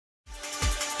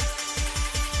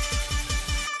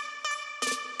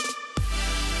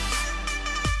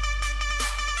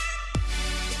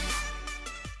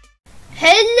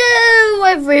Hello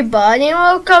everybody and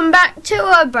welcome back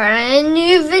to a brand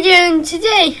new video, and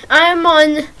today I'm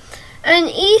on an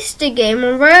Easter game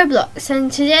on Roblox,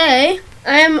 and today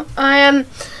I'm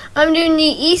doing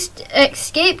the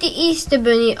Escape the Easter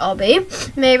Bunny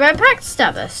obby made by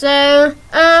Backstabber. So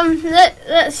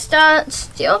let's start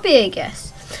the obby, I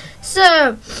guess.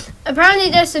 So apparently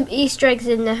there's some Easter eggs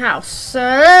in the house, so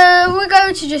we're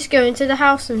going to just go into the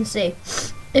house and see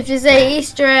if there's any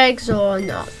Easter eggs or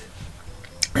not.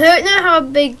 I don't know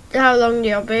how long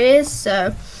the obby is,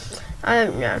 so I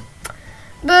don't know.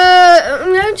 But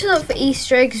I'm going to look for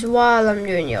Easter eggs while I'm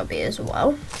doing the obby as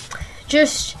well.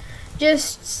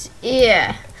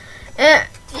 Yeah, I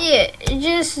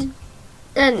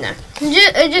don't know.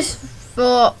 I just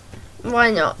thought, why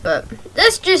not? But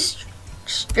let's just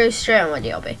go straight on with the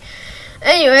obby.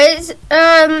 Anyways,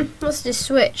 what's this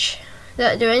switch? Is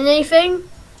that doing anything?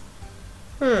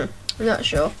 I'm not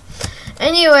sure.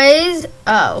 Anyways,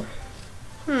 I'm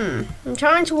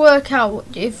trying to work out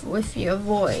if you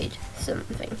avoid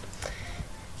something.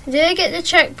 Did I get the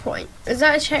checkpoint? Is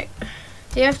that a check?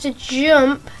 Do you have to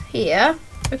jump here?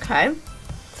 Okay.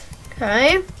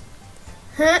 Okay.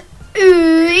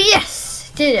 Ooh,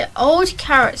 yes! Did it. Old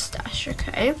carrot stash.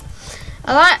 Okay.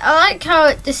 I like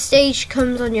how the stage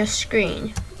comes on your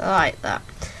screen. I like that.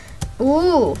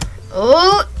 Ooh.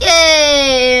 Oh,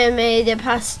 yay! I made it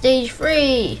past stage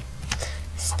 3.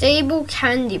 Stable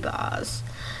candy bars.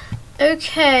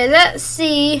 Okay, let's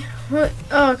see.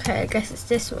 Okay, I guess it's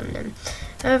this one then.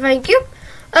 Thank you.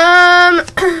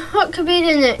 What could be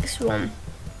the next one?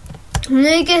 I'm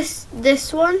gonna guess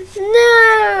this one.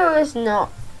 No, it's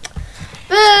not.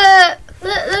 But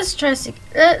let's try to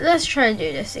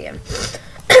do this again.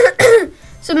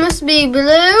 So it must be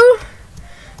blue,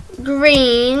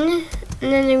 green,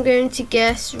 and then I'm going to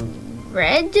guess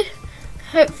red.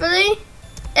 Hopefully.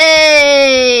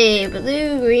 Hey,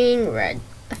 blue, green, red.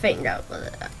 I think that was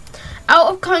it. Out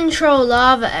of control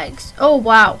lava eggs. Oh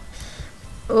wow.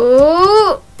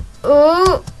 Oh,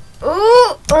 oh,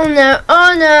 oh, oh no,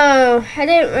 oh no. I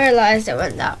didn't realize it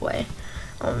went that way.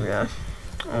 Oh no.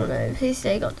 Oh no, please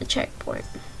say I got the checkpoint.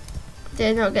 Did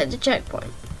I not get the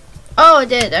checkpoint? Oh, I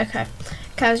did, okay.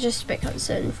 Okay, I was just a bit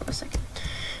concerned for a second.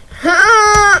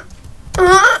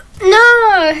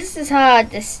 No, this is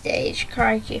hard, this stage.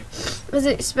 Crikey. I was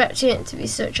expecting it to be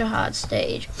such a hard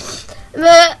stage.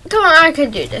 But, come on, I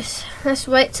can do this. Let's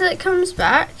wait till it comes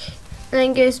back. And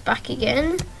then goes back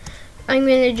again. I'm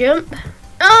going to jump.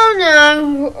 Oh,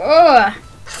 no. Oh,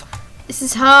 this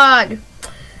is hard.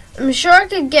 I'm sure I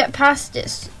could get past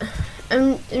this.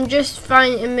 I'm just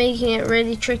making it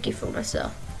really tricky for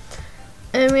myself.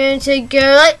 I'm going to go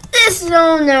like this.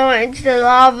 Oh, no, into the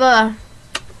lava.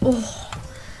 Oh.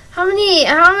 How many,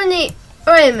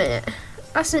 wait a minute,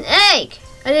 that's an egg.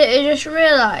 I just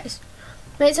realised.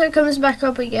 Wait till it comes back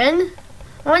up again.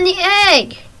 I want the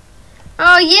egg.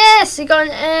 Oh yes, I got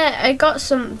an egg, I got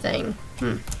something.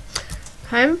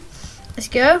 Okay, let's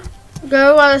go.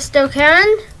 Go while I still can.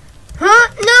 Huh,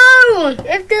 no,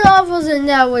 if the lava wasn't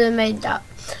there I would have made that.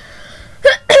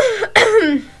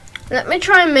 Let me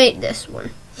try and make this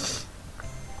one.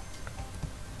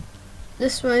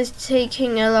 This one is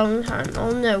taking a long time.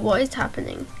 Oh no, what is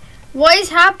happening? What is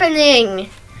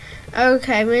happening?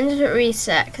 Okay, I'm going to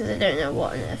reset because I don't know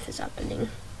what on earth is happening.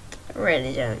 I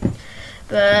really don't.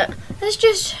 But let's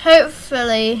just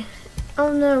hopefully...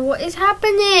 Oh no, what is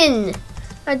happening?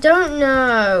 I don't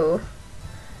know.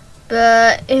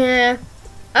 But yeah,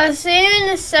 I'll see you in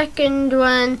a second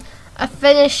when I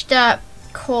finish that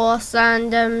course,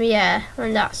 and yeah,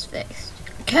 when that's fixed.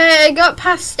 Okay, I got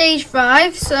past stage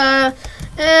 5, so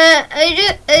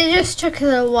it just took a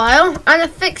little while, and I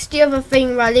fixed the other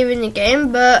thing while leaving the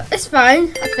game, but it's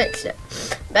fine, I fixed it.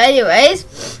 But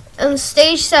anyways, on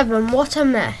stage 7, what a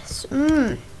mess.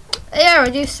 Yeah, I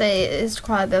do say it is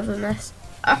quite a bit of a mess.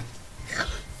 I'm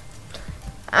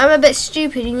a bit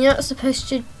stupid, and you're not supposed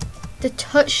to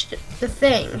touch the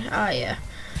thing, are you?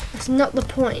 That's not the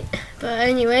point. But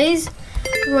anyways,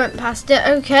 we went past it.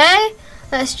 Okay.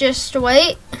 Let's just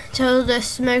wait till the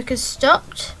smoke has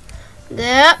stopped.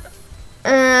 There.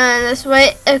 And let's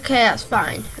wait. Okay, that's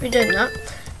fine. We've done that.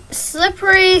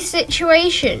 Slippery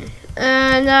situation.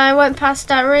 And I went past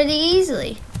that really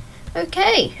easily.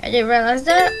 Okay. I didn't realise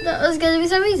that was going to be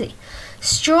so easy.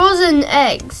 Straws and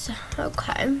eggs.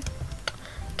 Okay.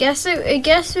 I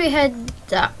guess we head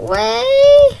that way?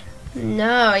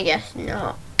 No, I guess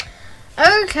not.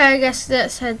 Okay, I guess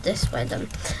let's head this way then.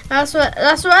 That's what,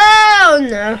 oh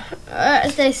no.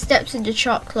 They steps into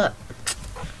chocolate.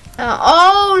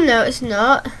 Oh no, it's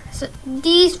not. So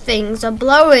these things are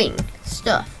blowing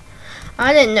stuff.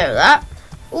 I didn't know that.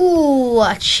 Ooh,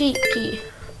 a cheeky.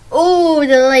 Ooh,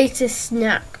 the latest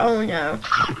snack. Oh no.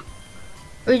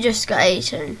 We just got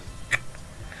eaten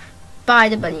by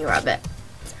the bunny rabbit.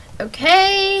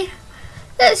 Okay.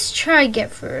 Let's try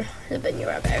get through the bunny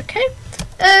rabbit, okay?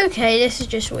 Okay, this is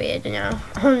just weird now.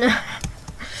 Oh no.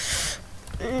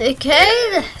 Okay,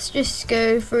 let's just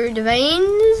go through the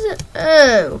veins.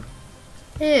 Oh.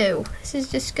 Ew, this is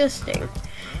disgusting.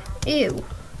 Ew.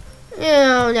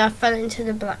 Oh no, I fell into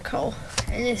the black hole.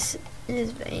 In his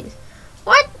veins.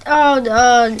 What? Oh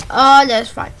no. Oh, that's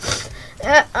fine.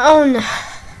 Oh no.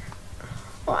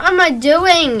 What am I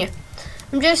doing?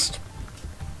 I'm just,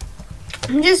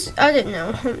 I don't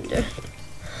know what I'm doing.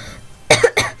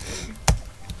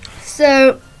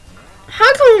 So,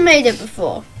 how come we made it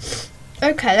before?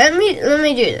 Okay, let me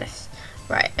do this.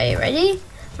 Right, are you ready?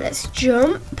 Let's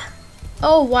jump.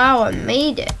 Oh wow, I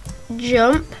made it.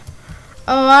 Jump.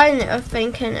 Oh, I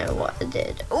think I know what I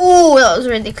did. Oh, that was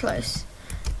really close.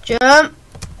 Jump.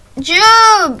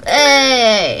 Jump!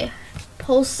 Hey!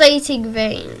 Pulsating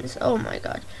veins. Oh my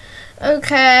god.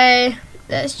 Okay,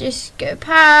 let's just go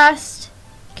past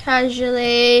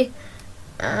casually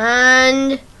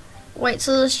and wait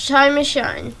till the time is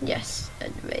shine. Yes, I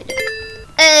made it.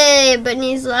 Hey,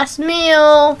 Bunny's last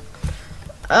meal.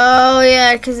 Oh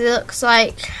yeah, because it looks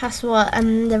like that's what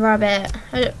the rabbit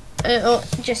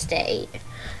just ate.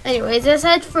 Anyways, let's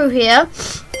head through here.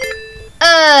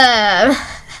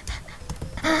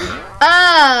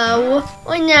 Oh,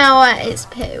 well now it's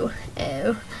poo.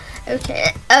 Oh,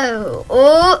 okay.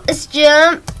 Oh, let's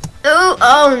jump.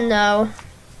 Oh no.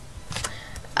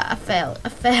 I failed.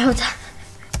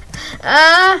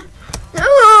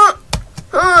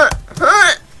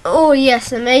 Oh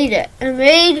yes, I made it. I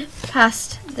made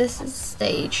past this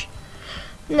stage.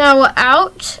 Now we're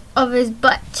out of his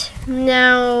butt.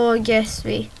 Now I guess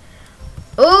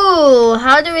oh,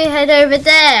 how do we head over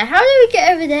there? How do we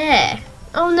get over there?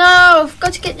 Oh no, I've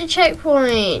got to get the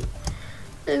checkpoint.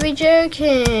 Are we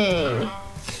joking?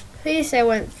 Please say I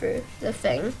went through the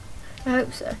thing. I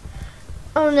hope so.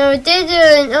 Oh no, it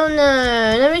didn't. Oh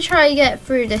no. Let me try to get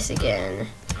through this again.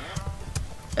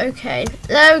 Okay,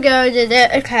 there we go, did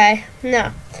it. Okay,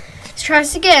 now let's try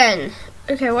this again.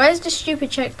 Okay, where's the stupid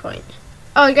checkpoint?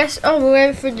 Oh, I guess, oh, we're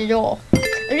going through the door.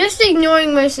 I'm just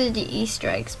ignoring most of the Easter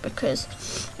eggs because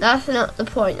that's not the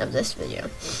point of this video.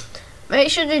 Make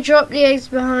sure to drop the eggs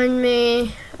behind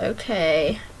me.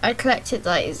 Okay, I collected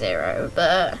like 0,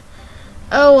 but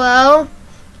oh well.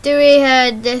 Do we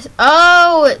head this?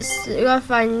 Oh, we gotta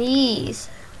find these.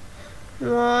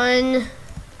 1.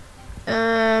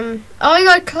 Oh, you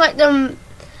gotta collect them,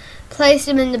 place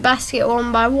them in the basket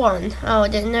 1 by 1. Oh, I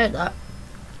didn't know that.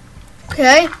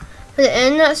 Okay, put it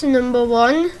in. That's number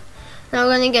 1. Now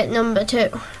we're gonna get number 2.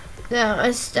 Now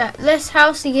let's start this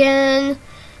house again.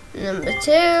 Number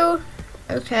 2.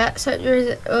 Okay, so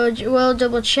we'll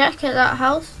double check at that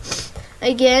house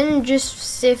again, just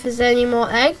see if there's any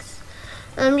more eggs.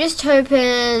 I'm just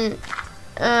hoping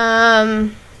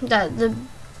that the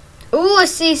I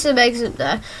see some eggs up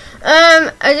there.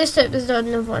 I just hope there's not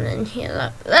another one in here.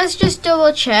 Look. Let's just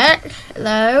double check.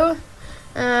 Hello.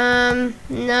 No.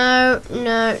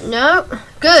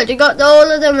 Good, I got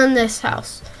all of them in this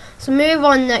house. So move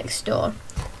on next door.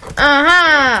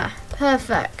 Aha!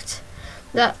 Perfect.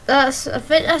 That's I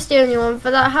think that's the only one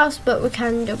for that house, but we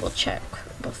can double check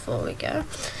before we go.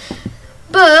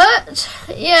 But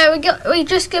yeah, we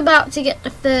just about to get the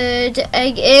 3rd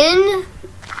egg in.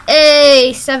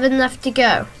 7 left to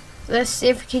go. Let's see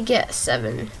if we can get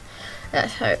 7.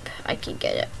 Let's hope I can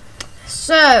get it.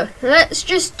 So let's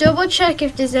just double check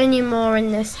if there's any more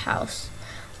in this house.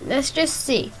 Let's just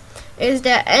see. Is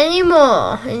there any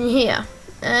more in here?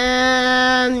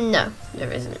 No,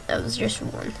 there isn't. There was just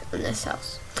 1 in this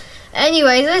house.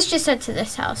 Anyways, let's just head to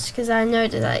this house because I know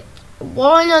there's like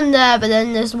 1 on there, but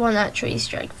then there's 1 actual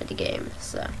Easter egg for the game.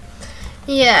 So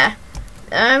yeah,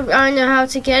 I know how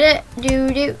to get it.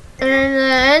 And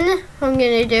then what I'm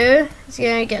gonna do is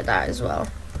gonna get that as well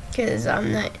because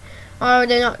I'm like, why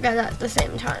would I not get that at the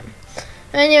same time?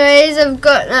 Anyways,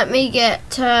 let me get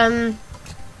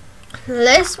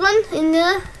this one in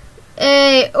there.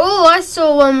 Oh, I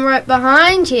saw one right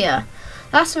behind here.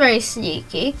 That's very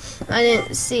sneaky. I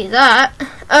didn't see that.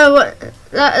 Oh,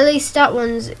 at least that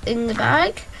one's in the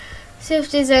bag. See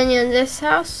if there's any in this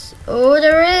house. Oh,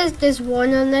 there is. There's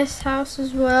 1 on this house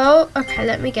as well. Okay,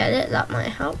 let me get it. That might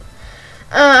help.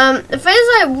 I think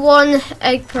it's like 1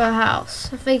 egg per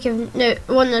house. I think no,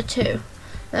 1 or 2.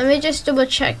 Let me just double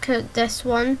check this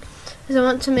one because I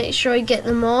want to make sure I get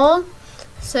them all.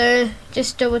 So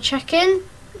just double checking.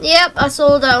 Yep, I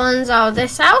saw that one's out of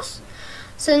this house.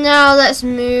 So now let's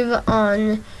move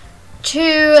on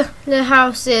to the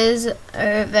houses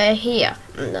over here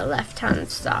on the left hand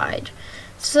side.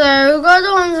 So we've got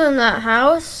the ones on that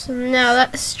house. Now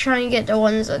let's try and get the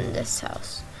ones on this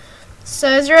house. So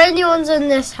is there any ones on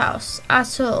this house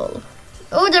at all?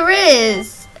 Oh, there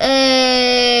is.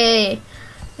 Hey,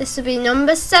 this will be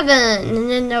number 7, and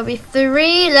then there'll be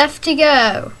 3 left to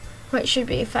go, which should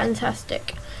be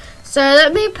fantastic. So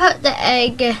let me put the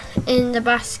egg in the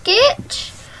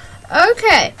basket.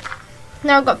 Okay,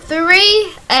 now I've got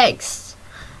 3 eggs,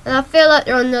 and I feel like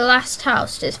they're on the last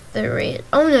house. There's 3.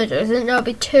 Oh no, there isn't. There'll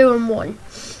be 2 and 1.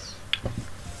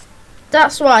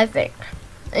 That's what I think.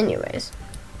 Anyways,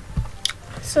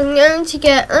 so I'm going to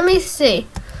get. Let me see.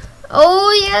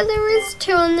 Oh yeah, there is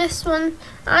 2 on this one,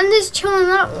 and there's 2 on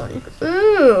that one.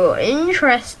 Ooh,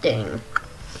 interesting.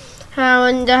 I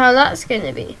wonder how that's going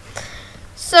to be.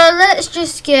 So let's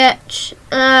just get,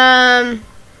 let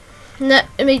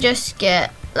me just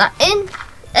get that in.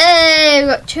 Hey, we've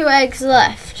got 2 eggs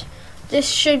left. This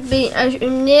should be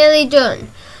nearly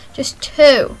done. Just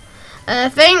 2. I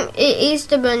think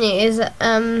Easter Bunny is a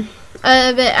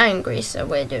bit angry, so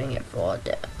we're doing it for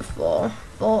them.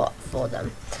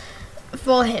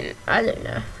 For him. I don't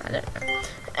know.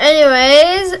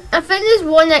 Anyways, I think there's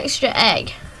 1 extra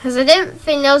egg, because I didn't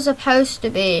think there was supposed to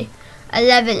be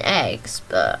 11 eggs,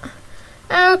 but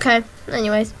okay.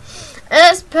 Anyways,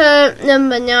 let's put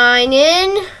number 9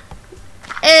 in.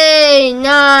 Hey,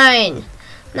 9.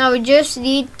 Now we just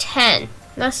need 10.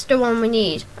 That's the one we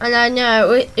need, and I know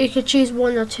we could choose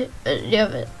 1 or 2,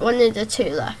 one of the 2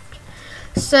 left.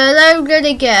 So then I'm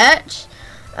gonna get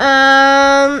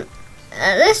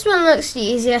this one looks the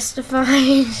easiest to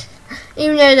find,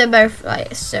 even though they're both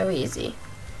like so easy.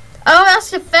 Oh,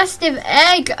 that's the festive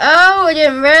egg. Oh, I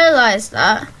didn't realise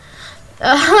that.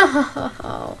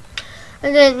 Oh,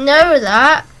 I didn't know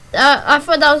that. I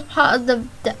thought that was part of the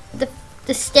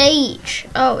stage.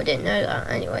 Oh, I didn't know that.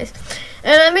 Anyways,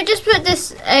 let me just put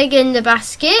this egg in the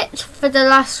basket for the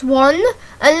last one,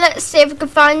 and let's see if we can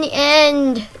find the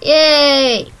end.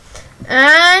 Yay!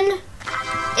 And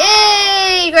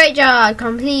yay! Great job,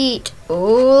 complete.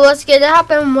 Oh, what's gonna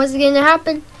happen? What's gonna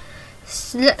happen?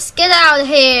 Let's get out of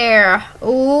here.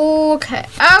 Okay.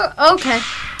 Oh, okay.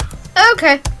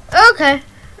 Okay. Okay.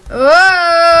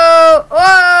 Whoa!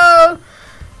 Whoa!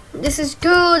 This is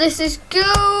cool. This is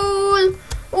cool.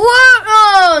 Whoa!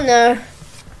 Oh no!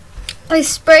 I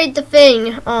sprayed the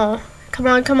thing. Oh, come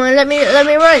on, come on. Let me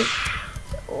run.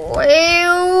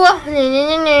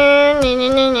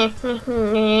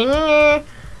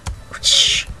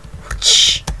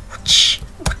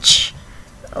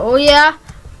 Oh yeah.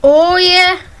 Oh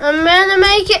yeah, I'm gonna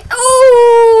make it.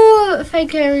 Oh, I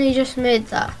think I only just made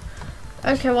that.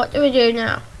 Okay, what do we do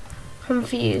now?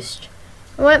 Confused.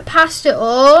 I went past it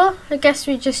all. I guess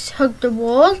we just hugged the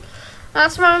wall.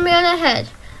 That's where I'm gonna head.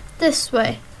 This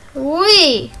way.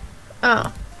 Wee.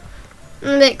 Oh,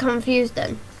 I'm a bit confused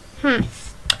then.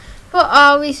 What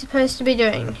are we supposed to be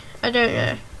doing? I don't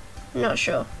know. I'm not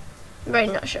sure. I'm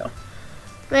really not sure.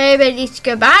 Maybe I need to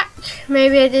go back.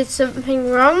 Maybe I did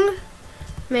something wrong.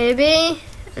 Maybe.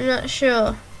 I'm not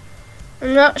sure.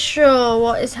 I'm not sure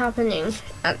what is happening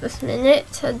at this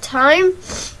minute and time.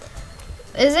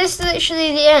 Is this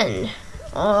literally the end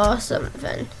or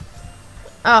something?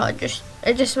 Oh, I just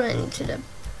went into the.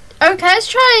 Okay, let's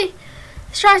try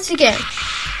it again.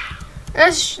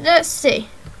 Let's see.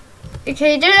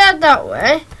 Okay, do that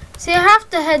way. See, I have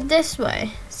to head this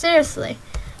way. Seriously,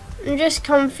 I'm just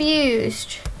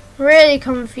confused. Really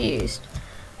confused.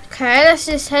 Okay, let's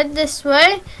just head this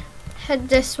way,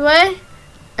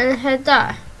 and head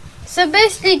that. So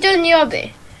basically done the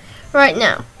obby right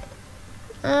now.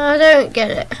 I don't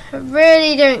get it. I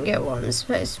really don't get what I'm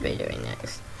supposed to be doing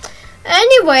next.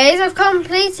 Anyways, I've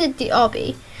completed the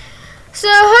obby. So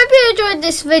I hope you enjoyed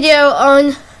this video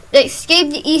on Escape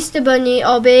the Easter Bunny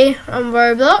obby on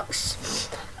Roblox.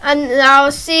 And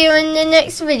I'll see you in the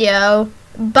next video.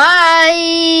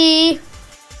 Bye!